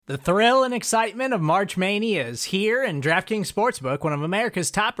The thrill and excitement of March Mania is here, and DraftKings Sportsbook, one of America's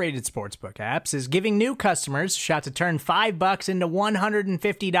top-rated sportsbook apps, is giving new customers a shot to turn $5 into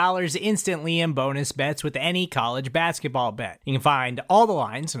 $150 instantly in bonus bets with any college basketball bet. You can find all the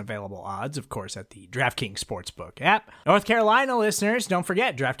lines and available odds, of course, at the DraftKings Sportsbook app. North Carolina listeners, don't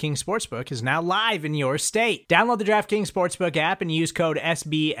forget, DraftKings Sportsbook is now live in your state. Download the DraftKings Sportsbook app and use code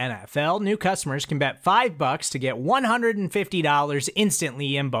SBNFL. New customers can bet $5 to get $150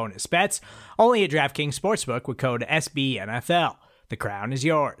 instantly in bonus bets, only at DraftKings Sportsbook with code SBNFL. The crown is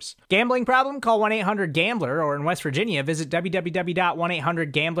yours. Gambling problem? Call 1-800-GAMBLER, or in West Virginia, visit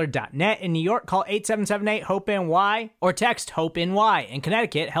www.1800gambler.net. In New York, call 877-8-HOPE-NY or text HOPE-NY. In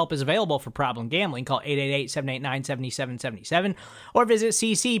Connecticut, help is available for problem gambling. Call 888-789-7777 or visit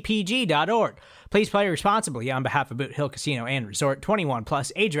ccpg.org. Please play responsibly on behalf of Boot Hill Casino and Resort. 21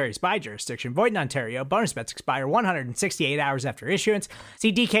 plus, age varies by jurisdiction. Void in Ontario. Bonus bets expire 168 hours after issuance.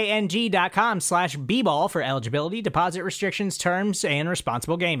 See dkng.com/bball for eligibility, deposit restrictions, terms, and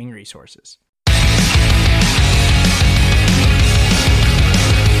responsible gaming resources.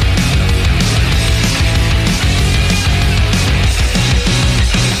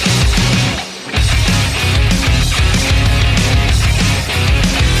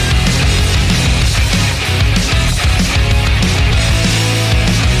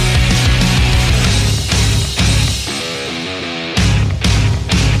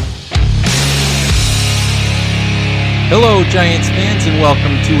 Hello, Giants fans, and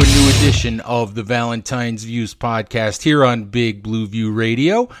welcome to a new edition of the Valentine's Views podcast here on Big Blue View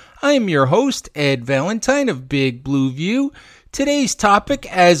Radio. I am your host, Ed Valentine of Big Blue View. Today's topic,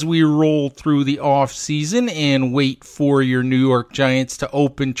 as we roll through the off-season and wait for your New York Giants to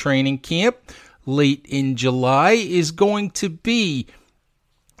open training camp late in July, is going to be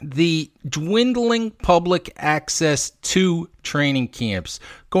the dwindling public access to training camps.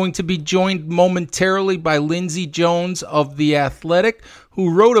 Going to be joined momentarily by Lindsey Jones of The Athletic,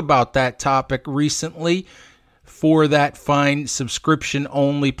 who wrote about that topic recently for that fine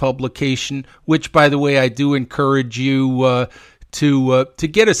subscription-only publication, which, by the way, I do encourage you to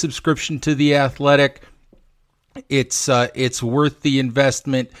get a subscription to The Athletic. It's worth the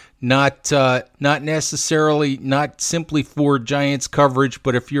investment, not simply for Giants coverage,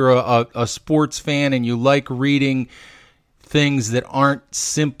 but if you're a sports fan and you like reading things that aren't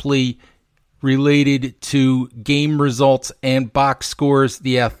simply related to game results and box scores,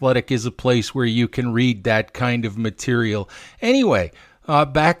 The Athletic is a place where you can read that kind of material. Anyway,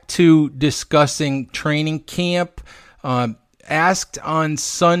 back to discussing training camp. Asked on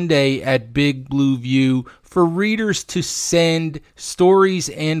Sunday at Big Blue View for readers to send stories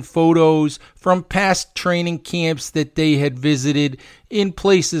and photos from past training camps that they had visited in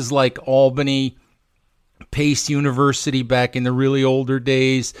places like Albany, Pace University back in the really older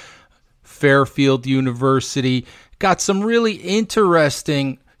days, Fairfield University. Got some really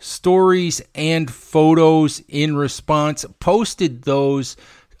interesting stories and photos in response. Posted those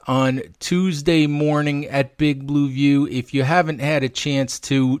on Tuesday morning at Big Blue View. If you haven't had a chance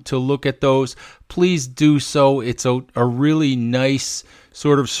to look at those, please do so. It's a really nice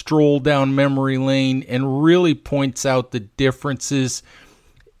sort of stroll down memory lane and really points out the differences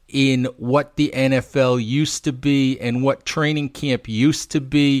in what the NFL used to be and what training camp used to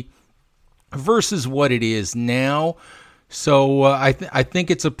be versus what it is now. So I think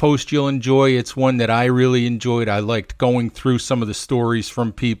it's a post you'll enjoy. It's one that I really enjoyed. I liked going through some of the stories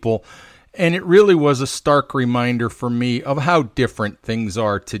from people, and it really was a stark reminder for me of how different things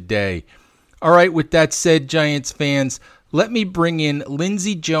are today. All right, with that said, Giants fans, let me bring in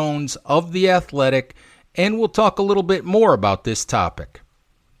Lindsey Jones of The Athletic, and we'll talk a little bit more about this topic.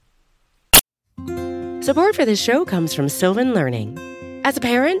 Support for this show comes from Sylvan Learning. As a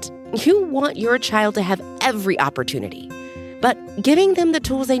parent, you want your child to have every opportunity. But giving them the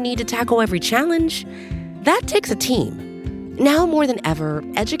tools they need to tackle every challenge, that takes a team. Now more than ever,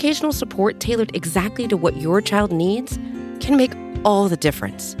 educational support tailored exactly to what your child needs can make all the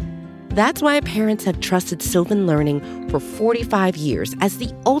difference. That's why parents have trusted Sylvan Learning for 45 years as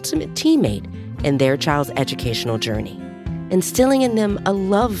the ultimate teammate in their child's educational journey, instilling in them a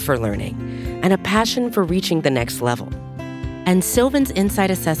love for learning and a passion for reaching the next level. And Sylvan's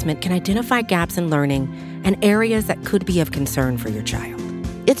Insight Assessment can identify gaps in learning and areas that could be of concern for your child.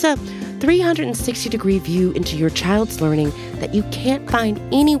 It's a 360-degree view into your child's learning that you can't find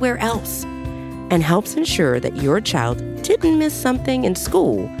anywhere else, and helps ensure that your child didn't miss something in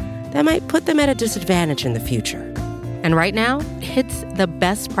school that might put them at a disadvantage in the future. And right now, it's the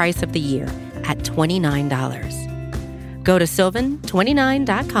best price of the year at $29. Go to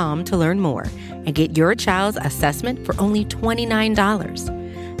sylvan29.com to learn more and get your child's assessment for only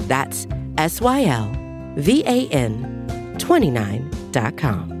 $29. That's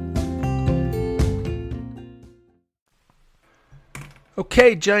SYLVAN29.com.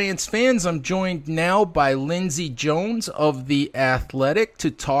 Okay, Giants fans, I'm joined now by Lindsey Jones of The Athletic to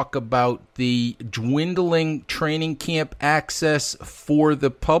talk about the dwindling training camp access for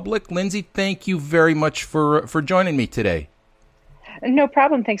the public. Lindsey, thank you very much for joining me today. No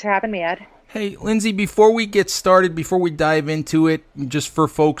problem. Thanks for having me, Ed. Hey, Lindsey, before we get started, before we dive into it, just for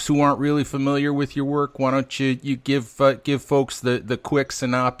folks who aren't really familiar with your work, why don't you give folks the quick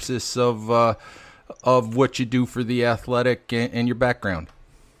synopsis of what you do for The Athletic and your background?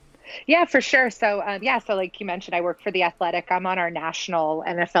 Yeah, for sure. So like you mentioned, I work for The Athletic. I'm on our national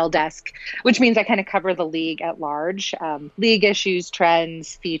NFL desk, which means I kind of cover the league at large, league issues,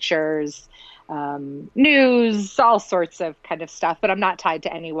 trends, features, news, all sorts of kind of stuff, but I'm not tied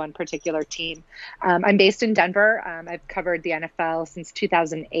to any one particular team. I'm based in Denver. I've covered the NFL since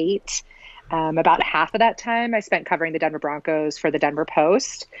 2008. About half of that time I spent covering the Denver Broncos for the Denver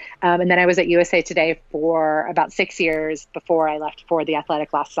Post. And then I was at USA Today for about 6 years before I left for The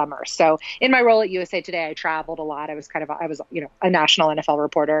Athletic last summer. So in my role at USA Today, I traveled a lot. I was a national NFL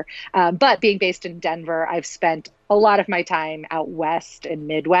reporter. But being based in Denver, I've spent a lot of my time out west and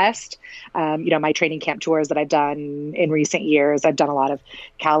Midwest. My training camp tours that I've done in recent years, I've done a lot of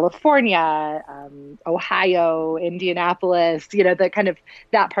California, Ohio, Indianapolis, the kind of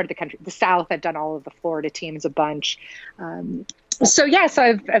that part of the country, the South. I've done all of the Florida teams a bunch. So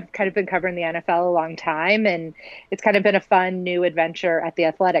I've kind of been covering the NFL a long time, and it's kind of been a fun new adventure at The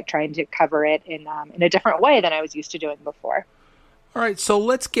Athletic, trying to cover it in a different way than I was used to doing before. All right, so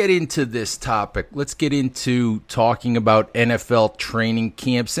let's get into this topic. Let's get into talking about NFL training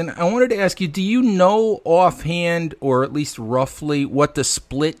camps. And I wanted to ask you, do you know offhand, or at least roughly, what the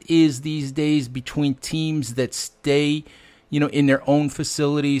split is these days between teams that stay, in their own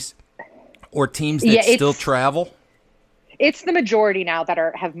facilities or teams that still travel? It's the majority now that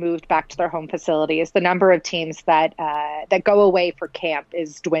have moved back to their home facilities. The number of teams that go away for camp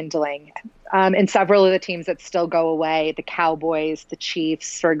is dwindling. And several of the teams that still go away, the Cowboys, the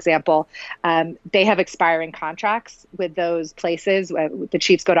Chiefs, for example, they have expiring contracts with those places. The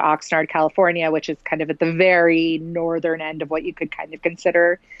Chiefs go to Oxnard, California, which is kind of at the very northern end of what you could kind of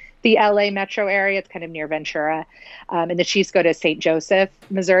consider the LA metro area. It's kind of near Ventura. And the Chiefs go to St. Joseph,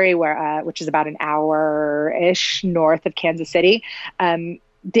 Missouri, which is about an hour-ish north of Kansas City. The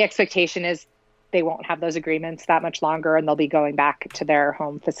expectation is they won't have those agreements that much longer, and they'll be going back to their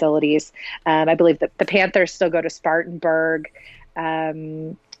home facilities. I believe that the Panthers still go to Spartanburg.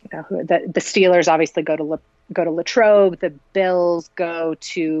 The Steelers obviously go to Latrobe. The Bills go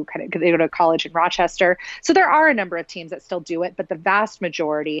to college in Rochester. So there are a number of teams that still do it, but the vast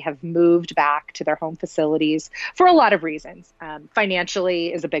majority have moved back to their home facilities for a lot of reasons.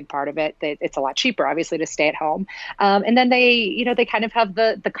 Financially is a big part of it. It's a lot cheaper, obviously, to stay at home. And then they kind of have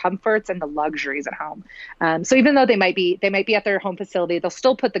the comforts and the luxuries at home. So even though they might be at their home facility, they'll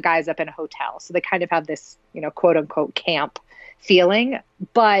still put the guys up in a hotel. So they kind of have this, quote unquote camp feeling,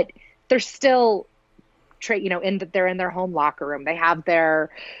 but they're still they're in their home locker room. They have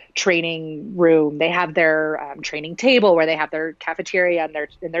their training room. They have their training table where they have their cafeteria and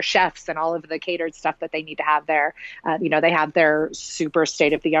their chefs and all of the catered stuff that they need to have there. They have their super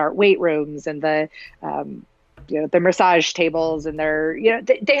state-of-the-art weight rooms and the massage tables and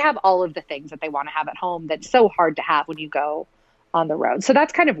they have all of the things that they want to have at home that's so hard to have when you go on the road. So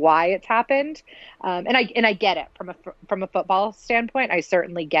that's kind of why it's happened. And I get it from a football standpoint. I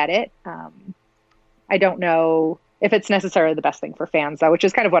certainly get it. I don't know if it's necessarily the best thing for fans, though, which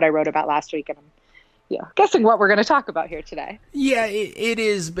is kind of what I wrote about last week. And I'm guessing what we're going to talk about here today. Yeah, it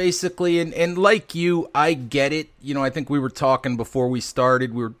is basically. And like you, I get it. I think we were talking before we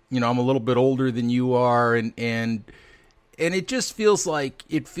started. I'm a little bit older than you are. And it just feels like,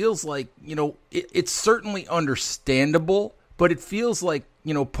 it's certainly understandable, but it feels like,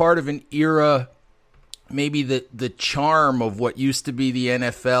 part of an era. Maybe the charm of what used to be the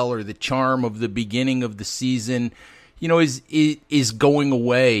NFL, or the charm of the beginning of the season, is going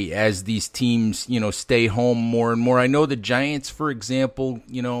away as these teams, stay home more and more. I know the Giants, for example,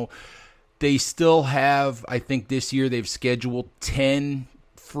 they still have, I think this year they've scheduled 10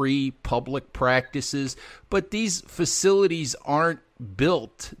 free public practices, but these facilities aren't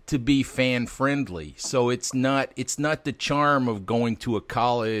built to be fan friendly. So it's not the charm of going to a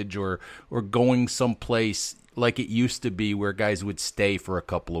college or going someplace like it used to be where guys would stay for a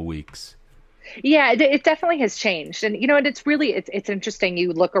couple of weeks. Yeah, it definitely has changed. And, and it's interesting.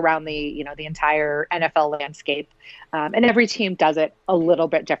 You look around the entire NFL landscape, and every team does it a little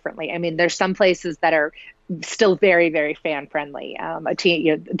bit differently. I mean, there's some places that are still very, very fan friendly. A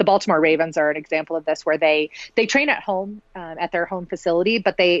team, the Baltimore Ravens are an example of this, where they train at home, at their home facility,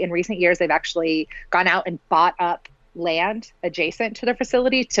 but in recent years, they've actually gone out and bought up land adjacent to their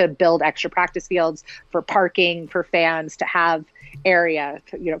facility to build extra practice fields for parking, for fans to have area,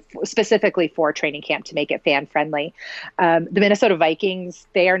 specifically for training camp to make it fan friendly. The Minnesota Vikings,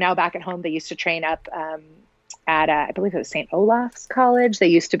 they are now back at home. They used to train up at, I believe it was St. Olaf's College. They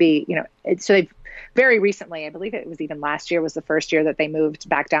used to be, so they've very recently, I believe it was even last year, was the first year that they moved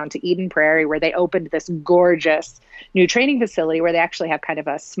back down to Eden Prairie, where they opened this gorgeous new training facility where they actually have kind of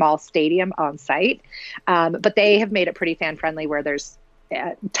a small stadium on site. But they have made it pretty fan friendly, where there's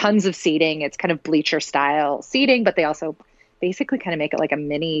tons of seating. It's kind of bleacher style seating, but they also basically kind of make it like a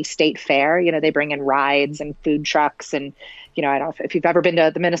mini state fair. They bring in rides and food trucks, and I don't know if you've ever been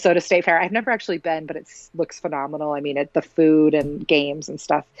to the Minnesota State Fair. I've never actually been, but it looks phenomenal. I mean, the food and games and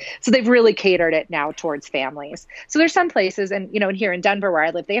stuff. So they've really catered it now towards families. So there's some places, and here in Denver where I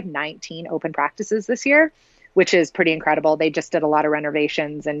live, they have 19 open practices this year, which is pretty incredible. They just did a lot of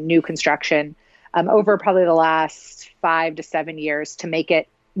renovations and new construction over probably the last 5 to 7 years to make it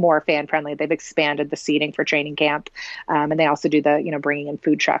more fan friendly. They've expanded the seating for training camp. And they also do the, bringing in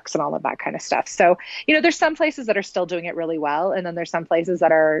food trucks and all of that kind of stuff. So, there's some places that are still doing it really well. And then there's some places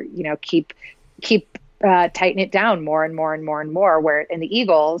that are, keep tighten it down more and more and more and more, and the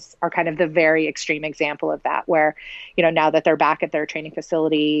Eagles are kind of the very extreme example of that, where, now that they're back at their training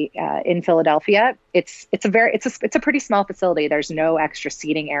facility in Philadelphia, it's a pretty small facility. There's no extra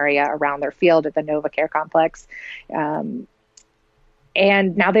seating area around their field at the NovaCare complex.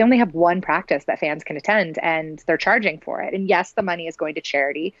 And now they only have one practice that fans can attend, and they're charging for it. And yes, the money is going to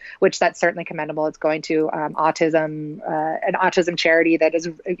charity, which that's certainly commendable. It's going to an autism charity that is,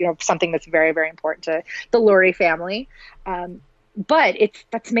 something that's very, very important to the Lurie family. But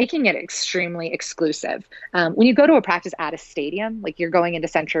that's making it extremely exclusive. When you go to a practice at a stadium, like you're going into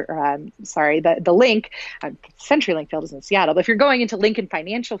the Link, CenturyLink Field is in Seattle, but if you're going into Lincoln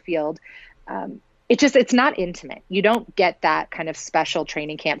Financial Field, it's not intimate. You don't get that kind of special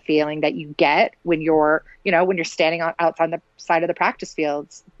training camp feeling that you get when you're standing out on the side of the practice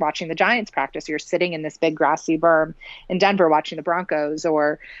fields watching the Giants practice. You're sitting in this big grassy berm in Denver watching the Broncos,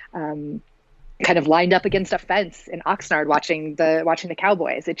 or kind of lined up against a fence in Oxnard watching the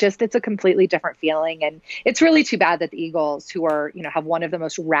Cowboys. It's a completely different feeling. And it's really too bad that the Eagles, who are, have one of the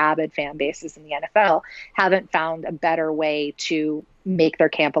most rabid fan bases in the NFL, haven't found a better way to make their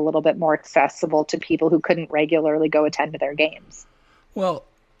camp a little bit more accessible to people who couldn't regularly go attend to their games. Well,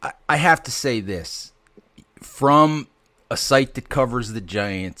 I have to say this. From a site that covers the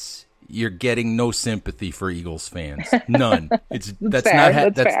Giants, you're getting no sympathy for Eagles fans. None. That's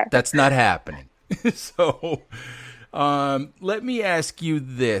not happening. So let me ask you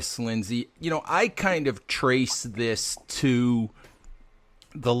this, Lindsay. I kind of trace this to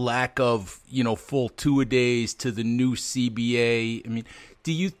the lack of, full two-a-days, to the new CBA. I mean,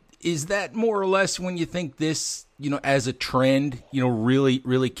 is that more or less when you think this, as a trend, really,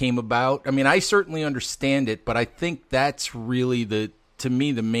 really came about? I mean, I certainly understand it, but I think that's really to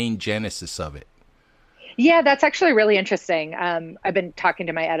me, the main genesis of it. Yeah, that's actually really interesting. I've been talking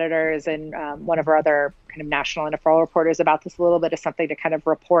to my editors and one of our other kind of national NFL reporters about this a little bit, as something to kind of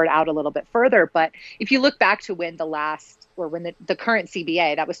report out a little bit further. But if you look back to when the current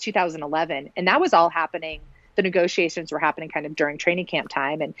CBA, that was 2011, and that was all happening. The negotiations were happening kind of during training camp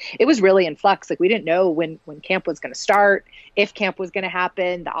time, and it was really in flux. Like, we didn't know when camp was going to start, if camp was going to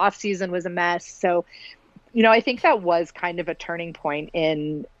happen. The off season was a mess. So, I think that was kind of a turning point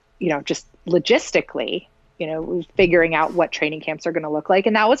in, just logistically, figuring out what training camps are going to look like.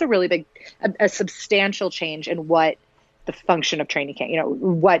 And that was a really big, a substantial change in what the function of training camp,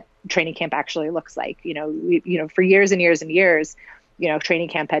 what training camp actually looks like. For years and years and years, training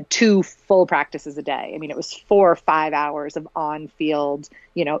camp had 2 full practices a day. I mean, it was 4 or 5 hours of on field,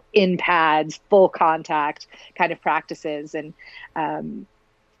 in pads, full contact kind of practices. And,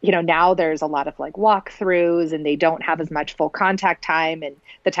 now there's a lot of like walkthroughs, and they don't have as much full contact time, and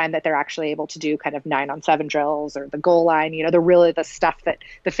the time that they're actually able to do kind of 9-on-7 drills or the goal line, the stuff that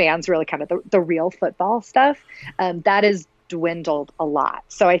the fans really kind of the real football stuff, that has dwindled a lot.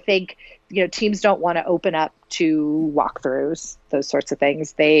 So I think, teams don't want to open up to walkthroughs, those sorts of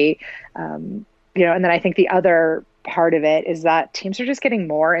things. They, and then I think the other part of it is that teams are just getting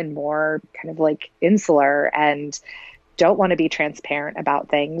more and more kind of like insular, and don't want to be transparent about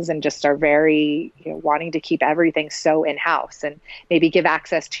things and just are very, wanting to keep everything so in-house, and maybe give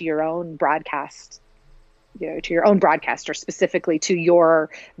access to your own broadcast, to your own broadcaster, specifically to your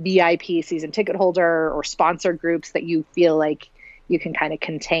VIP season ticket holder or sponsor groups that you feel like you can kind of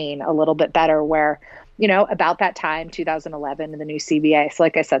contain a little bit better. Where, about that time, 2011 and the new CBA. So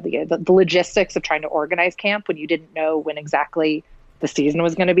like I said, the logistics of trying to organize camp when you didn't know when exactly the season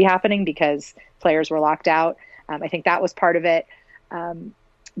was going to be happening because players were locked out. I think that was part of it.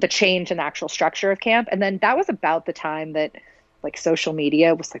 The change in the actual structure of camp. And then that was about the time that like social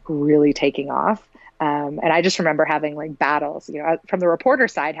media was like really taking off. And I just remember having like battles, from the reporter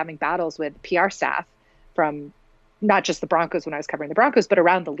side, having battles with PR staff from not just the Broncos when I was covering the Broncos, but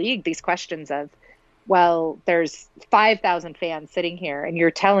around the league, these questions of, well, there's 5,000 fans sitting here and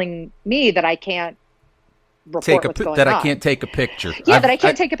you're telling me that I can't report what's going on. I can't take a picture. Yeah, that I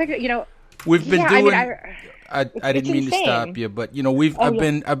can't take a picture. We've been doing. I didn't mean to stop you, but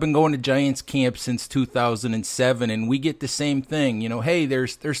I've been going to Giants camp since 2007, and we get the same thing. Hey,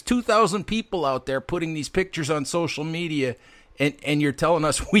 there's 2,000 people out there putting these pictures on social media, and you're telling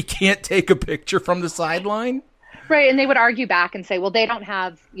us we can't take a picture from the sideline, right? And they would argue back and say, well, they don't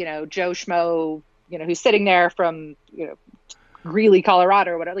have Joe Schmo, who's sitting there from Greeley,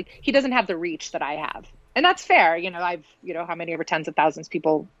 Colorado, or whatever. Like, he doesn't have the reach that I have. And that's fair. I've, how many over tens of thousands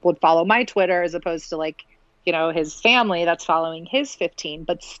people would follow my Twitter as opposed to like, his family that's following his 15.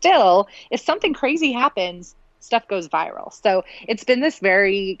 But still, if something crazy happens, stuff goes viral. So it's been this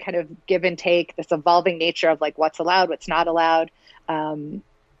very kind of give and take, this evolving nature of like what's allowed, what's not allowed. I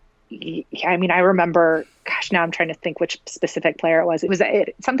remember, gosh, now I'm trying to think which specific player it was.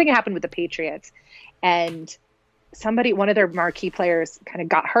 Something happened with the Patriots, and one of their marquee players kind of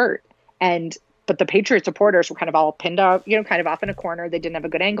got hurt, but the Patriots supporters were kind of all pinned up, kind of off in a corner. They didn't have a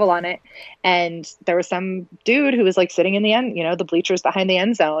good angle on it. And there was some dude who was like sitting in the end, the bleachers behind the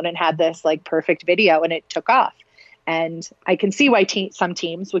end zone, and had this like perfect video, and it took off. And I can see why some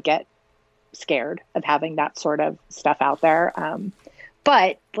teams would get scared of having that sort of stuff out there.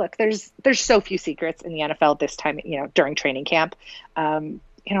 But look, there's so few secrets in the NFL this time, during training camp.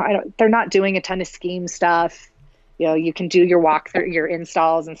 They're not doing a ton of scheme stuff. You can do your walkthrough, your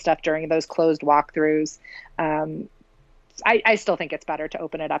installs and stuff during those closed walkthroughs. I still think it's better to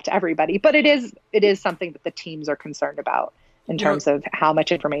open it up to everybody, but it is something that the teams are concerned about in terms of how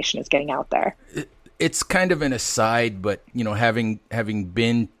much information is getting out there. It's kind of an aside, but having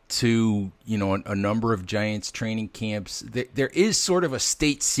been to a number of Giants training camps, there is sort of a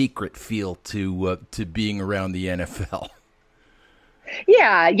state secret feel to being around the NFL.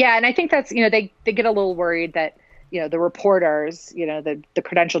 Yeah, and I think that's they get a little worried that the reporters, the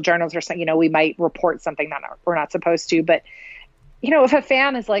credentialed journals are saying, we might report something that we're not supposed to. But, if a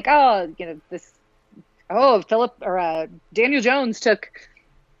fan is like, Philip or Daniel Jones took,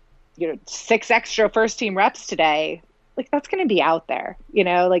 6 extra first team reps today, like that's going to be out there,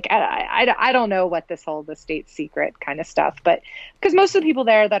 like I don't know what the state secret kind of stuff, but because most of the people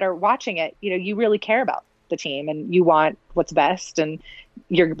there that are watching it, you really care about the team and you want what's best and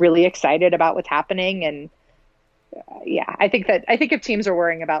you're really excited about what's happening. And I think if teams are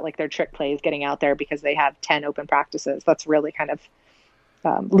worrying about like their trick plays getting out there because they have 10 open practices, that's really kind of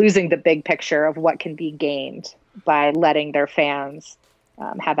losing the big picture of what can be gained by letting their fans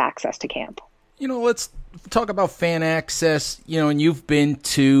have access to camp. Let's talk about fan access, and you've been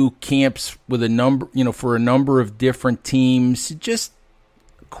to camps with for a number of different teams. Just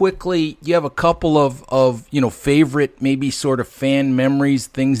quickly, you have a couple of favorite, maybe sort of fan memories,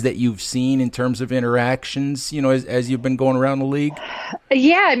 things that you've seen in terms of interactions, as you've been going around the league?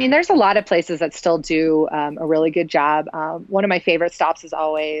 Yeah, there's a lot of places that still do a really good job. One of my favorite stops is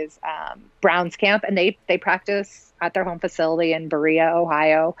always Browns camp, and they practice at their home facility in Berea,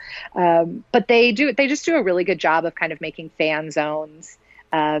 Ohio. But they just do a really good job of kind of making fan zones.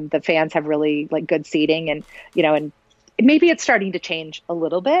 The fans have really like good seating, and maybe it's starting to change a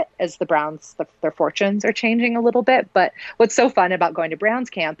little bit as the Browns, their fortunes are changing a little bit. But what's so fun about going to Browns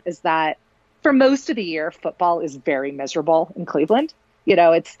camp is that for most of the year, football is very miserable in Cleveland.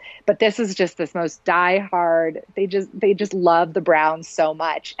 But this is just this most diehard. They just love the Browns so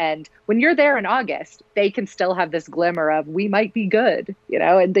much. And when you're there in August, they can still have this glimmer of we might be good,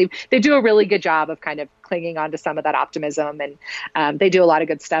 and they do a really good job of kind of clinging on to some of that optimism. And they do a lot of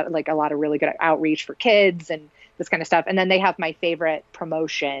good stuff, like a lot of really good outreach for kids and this kind of stuff. And then they have my favorite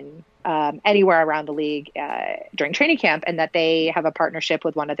promotion anywhere around the league during training camp, and that they have a partnership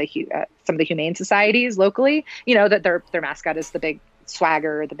with one of the some of the humane societies locally. That their mascot is the big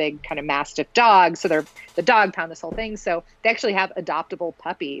Swagger, the big kind of Mastiff dog. So they're the dog pound, this whole thing. So they actually have adoptable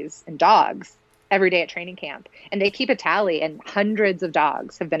puppies and dogs every day at training camp, and they keep a tally, and hundreds of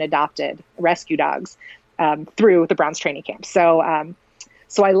dogs have been adopted, rescue dogs, through the Browns training camp. So,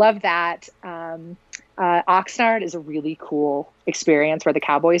 so I love that. Oxnard is a really cool experience where the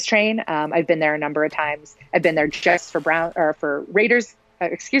Cowboys train. I've been there a number of times. I've been there just for Raiders.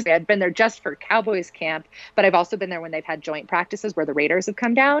 I've been there just for Cowboys camp, but I've also been there when they've had joint practices where the Raiders have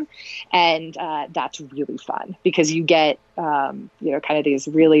come down, and that's really fun because you get, kind of these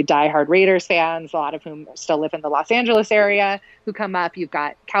really diehard Raiders fans, a lot of whom still live in the Los Angeles area, who come up. You've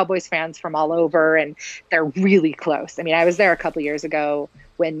got Cowboys fans from all over, and they're really close. I mean, I was there a couple years ago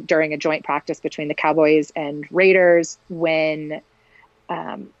during a joint practice between the Cowboys and Raiders when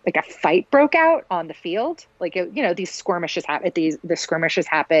like a fight broke out on the field. Like, these skirmishes happen. The skirmishes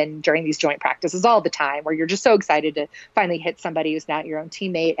happen during these joint practices all the time, where you're just so excited to finally hit somebody who's not your own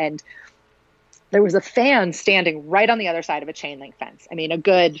teammate. And there was a fan standing right on the other side of a chain link fence. I mean, a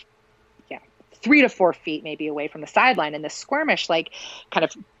good 3 to 4 feet maybe away from the sideline. And the skirmish kind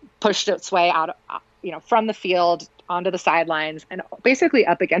of pushed its way out, from the field onto the sidelines and basically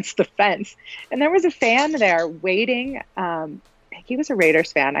up against the fence. And there was a fan there waiting. He was a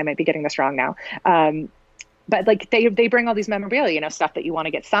Raiders fan. I might be getting this wrong now. But they bring all these memorabilia, stuff that you want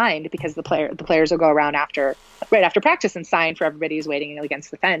to get signed, because the players will go around right after practice and sign for everybody who's waiting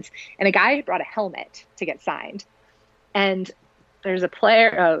against the fence. And a guy brought a helmet to get signed. And there's a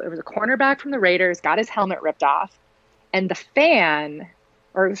player, there was a cornerback from the Raiders, got his helmet ripped off. And the fan,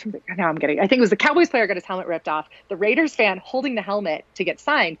 I think it was the Cowboys player, got his helmet ripped off. The Raiders fan holding the helmet to get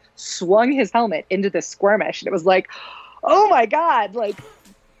signed swung his helmet into this skirmish. And it was like, oh my God,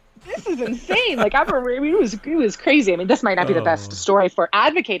 this is insane. It was crazy. I mean, this might not be the best story for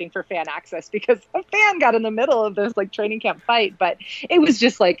advocating for fan access, because a fan got in the middle of this training camp fight, but it was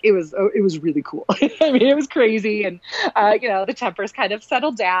just it was really cool. I mean, it was crazy. And, the tempers kind of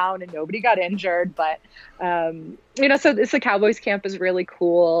settled down and nobody got injured, but, so the Cowboys camp is really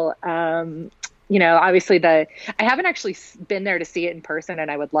cool. Obviously I haven't actually been there to see it in person, and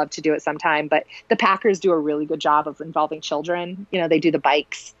I would love to do it sometime, but the Packers do a really good job of involving children. They do the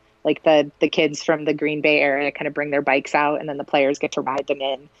bikes, the kids from the Green Bay area kind of bring their bikes out, and then the players get to ride them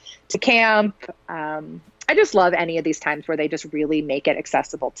in to camp. I just love any of these times where they just really make it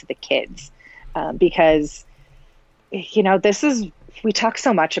accessible to the kids, because, we talk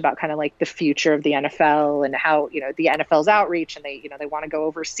so much about kind of the future of the NFL and how, the NFL's outreach, and they want to go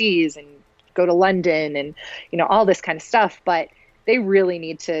overseas and go to London and, all this kind of stuff, but they really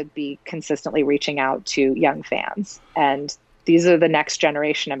need to be consistently reaching out to young fans. And these are the next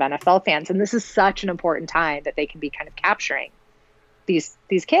generation of NFL fans. And this is such an important time that they can be kind of capturing these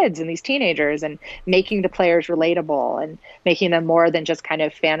kids and these teenagers and making the players relatable and making them more than just kind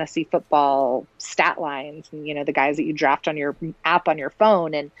of fantasy football stat lines and, the guys that you draft on your app on your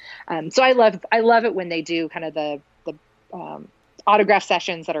phone. And so I love it when they do kind of the autograph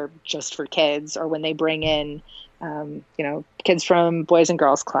sessions that are just for kids, or when they bring in, kids from Boys and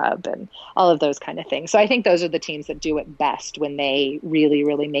Girls Club and all of those kind of things. So I think those are the teams that do it best, when they really,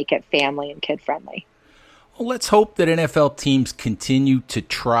 really make it family and kid friendly. Well, let's hope that NFL teams continue to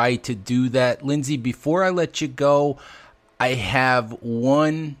try to do that. Lindsay, before I let you go, I have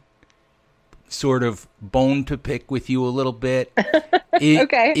one sort of bone to pick with you a little bit.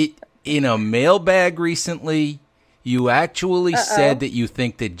 Okay. In a mailbag recently, you actually said that you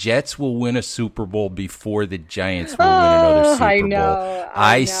think the Jets will win a Super Bowl before the Giants will win another Super Bowl.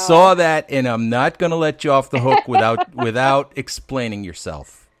 I saw that, and I'm not going to let you off the hook without explaining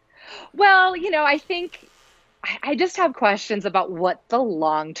yourself. Well, I think I just have questions about what the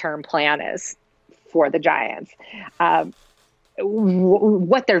long-term plan is for the Giants,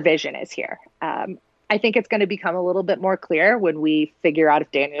 what their vision is here. I think it's going to become a little bit more clear when we figure out if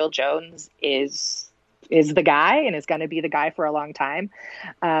Daniel Jones is the guy and is going to be the guy for a long time.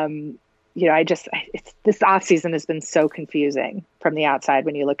 This offseason has been so confusing from the outside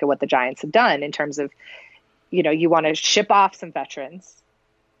when you look at what the Giants have done in terms of, you want to ship off some veterans.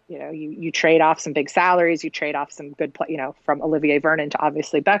 You trade off some big salaries, you trade off some good from Olivier Vernon to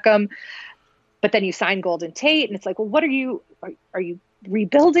obviously Beckham, but then you sign Golden Tate, and it's like, well, what are you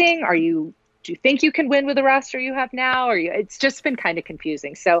rebuilding? Do you think you can win with the roster you have now? It's just been kind of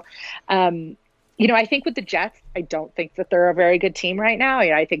confusing. So, I think with the Jets, I don't think that they're a very good team right now.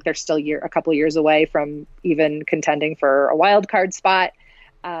 I think they're still a couple of years away from even contending for a wild card spot.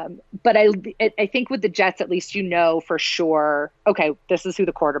 But I think with the Jets, at least for sure, okay, this is who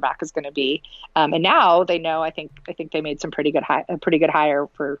the quarterback is going to be. And now they know. I think they made a pretty good hire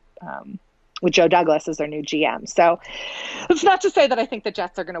for with Joe Douglas as their new GM. So it's not to say that I think the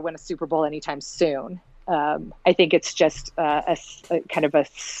Jets are going to win a Super Bowl anytime soon. I think it's just a kind of a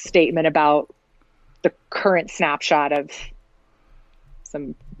statement about the current snapshot of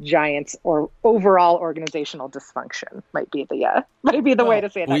some Giants or overall organizational dysfunction might be the way to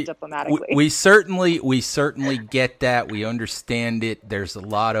say that diplomatically. We certainly get that. We understand it. There's a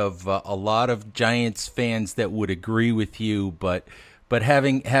lot of Giants fans that would agree with you, but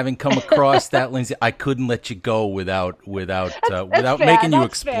having come across that, Lindsay, I couldn't let you go without making you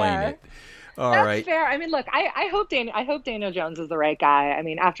explain it. That's fair. I mean, look, I hope Daniel Jones is the right guy. I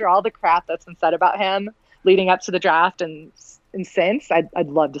mean, after all the crap that's been said about him leading up to the draft and since, I'd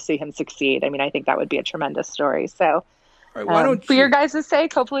love to see him succeed. I mean, I think that would be a tremendous story. So, why don't for your guys'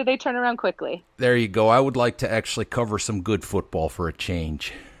 sake, hopefully they turn around quickly. There you go. I would like to actually cover some good football for a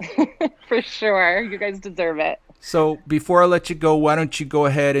change. For sure. You guys deserve it. So before I let you go, why don't you go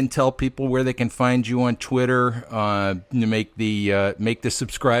ahead and tell people where they can find you on Twitter, make the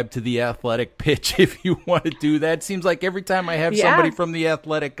subscribe to The Athletic pitch if you want to do that. It seems like every time I have somebody from The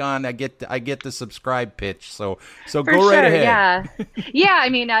Athletic on, I get the subscribe pitch. So go right ahead. Yeah. I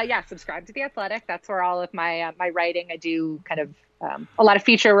mean, subscribe to The Athletic. That's where all of my writing. I do kind of a lot of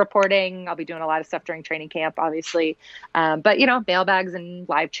feature reporting. I'll be doing a lot of stuff during training camp, obviously. But mailbags and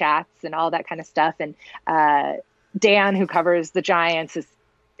live chats and all that kind of stuff. And Dan, who covers the Giants,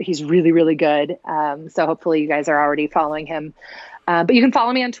 he's really, really good. So hopefully you guys are already following him. But you can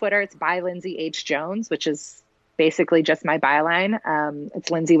follow me on Twitter. It's by Lindsay H. Jones, which is basically just my byline.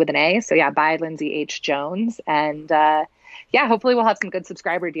 It's Lindsay with an A. So by Lindsay H. Jones. And hopefully we'll have some good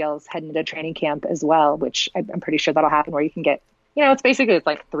subscriber deals heading into training camp as well, which I'm pretty sure that'll happen, where you can get, it's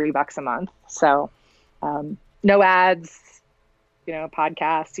like $3 a month. So no ads,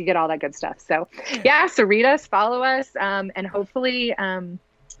 podcasts, you get all that good stuff. So so read us, follow us. And hopefully,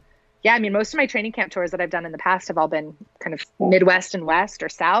 most of my training camp tours that I've done in the past have all been kind of Midwest and West or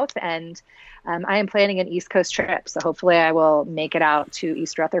South. And I am planning an East Coast trip. So hopefully I will make it out to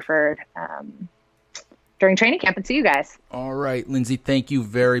East Rutherford during training camp and see you guys. All right, Lindsay, thank you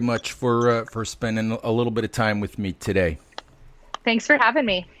very much for spending a little bit of time with me today. Thanks for having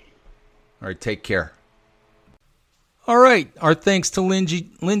me. All right, take care. All right, our thanks to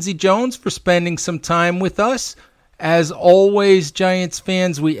Lindsay Jones for spending some time with us. As always, Giants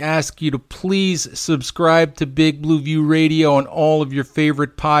fans, we ask you to please subscribe to Big Blue View Radio on all of your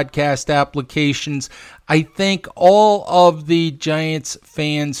favorite podcast applications. I thank all of the Giants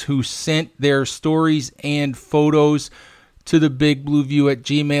fans who sent their stories and photos to the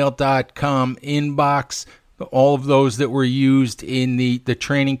bigblueview@gmail.com inbox. All of those that were used in the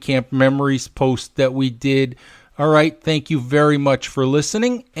training camp memories post that we did. All right, thank you very much for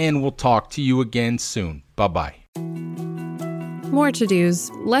listening, and we'll talk to you again soon. Bye-bye. More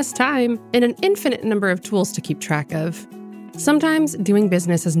to-dos, less time, and an infinite number of tools to keep track of. Sometimes doing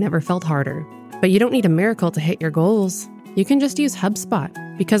business has never felt harder, but you don't need a miracle to hit your goals. You can just use HubSpot,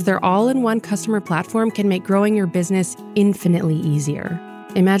 because their all-in-one customer platform can make growing your business infinitely easier.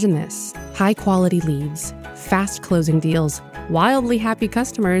 Imagine this: high-quality leads, fast closing deals, wildly happy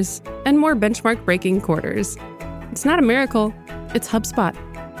customers, and more benchmark-breaking quarters. It's not a miracle, it's HubSpot.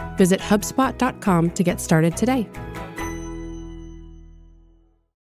 Visit HubSpot.com to get started today.